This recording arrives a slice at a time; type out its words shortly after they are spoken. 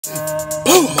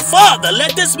Boom! Father,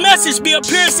 let this message be a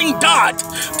piercing dart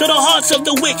to the hearts of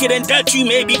the wicked, and that you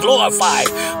may be glorified.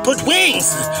 Put wings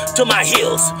to my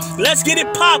heels. Let's get it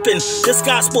poppin'. This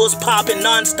gospel is poppin',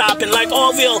 non-stopping, like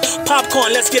Orville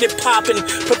popcorn. Let's get it poppin'.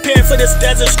 Prepared for this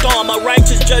desert storm, a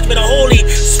righteous judgment, a holy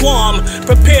swarm.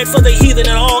 Prepared for the heathen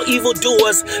and all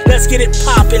evildoers. Let's get it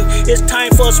poppin'. It's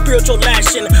time for a spiritual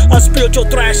lashing, a spiritual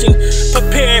thrashing.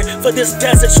 Prepare for this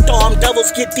desert storm. Devils,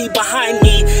 get thee behind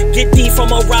me. Get thee from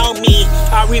around me.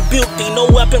 I rebuke thee. No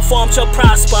weapon formed shall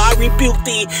prosper. I rebuke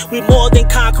thee. We more than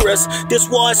conquerors. This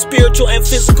war is spiritual and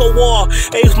physical war.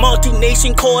 A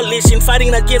multi-nation coalition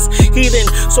fighting against heathen.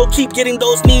 So keep getting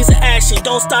those knees ashy.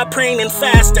 Don't stop praying and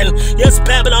fasting. Yes,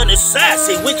 Babylon is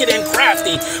sassy, wicked and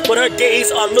crafty, but her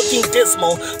days are looking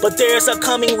dismal. But there's a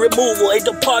coming removal, a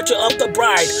departure of the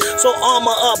bride. So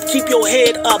armor up, keep your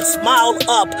head up, smile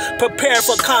up, prepare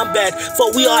for combat.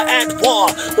 For we are at war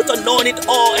with anointed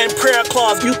oil and prayer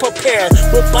cloth. You prepare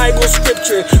with Bible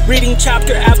scripture, reading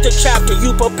chapter after chapter.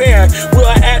 You prepare. We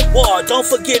are at war. Don't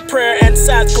forget prayer and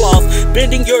sackcloth.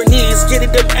 Bending your knees,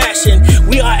 getting them ashen.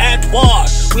 We are at war.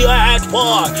 We are at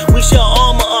war. We shall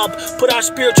armor up, put our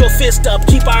spiritual fist up,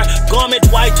 keep our garment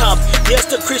white up. Yes,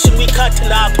 the Christian we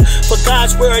cutting up. For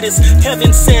God's word is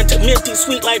heaven sent, minty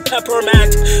sweet like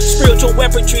peppermint. Spiritual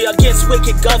weaponry against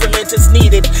wicked government is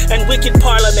needed, and wicked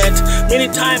parliament. Many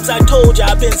times I told you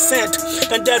I've been sent,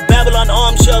 and that Babylon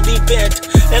arm shall be bent.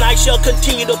 And I shall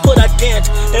continue to put a dent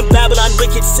in Babylon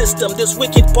wicked system, this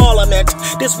wicked parliament,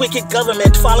 this wicked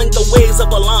government, following the ways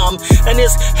of Balaam, and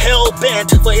is hell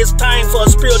bent. For it's time for a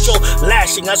spiritual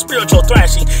lashing, a spiritual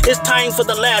thrashing. It's time for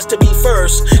the last to be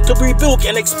first, to rebuke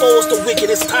and expose the wicked.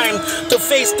 It's time to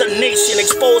face the nation,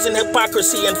 exposing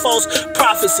hypocrisy and false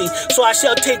prophecy. So I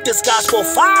shall take this gospel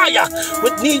fire,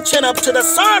 with knee chin up to the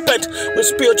serpent,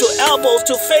 with spiritual elbows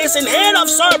to face and head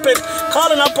of serpent,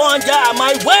 calling upon God,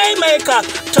 my way maker,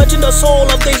 touching the soul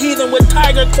of the heathen with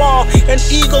tiger claw and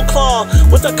eagle claw,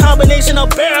 with a combination of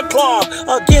bear claw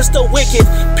against the wicked,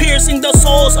 piercing the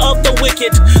souls of the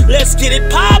wicked. Let's get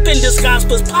it poppin'. This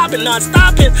gospel's poppin',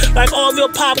 non-stopping, like Orville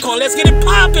popcorn. Let's get it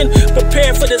poppin'.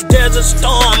 Prepare for this desert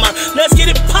storm. Let's get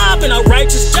it poppin'. A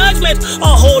righteous judgment,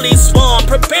 a holy swarm.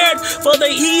 Prepared for the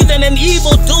heathen and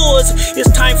evildoers. It's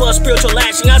time for a spiritual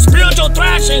lashing, a spiritual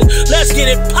thrashing. Let's get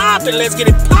it poppin'. Let's get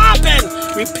it poppin'.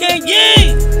 Repent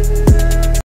ye.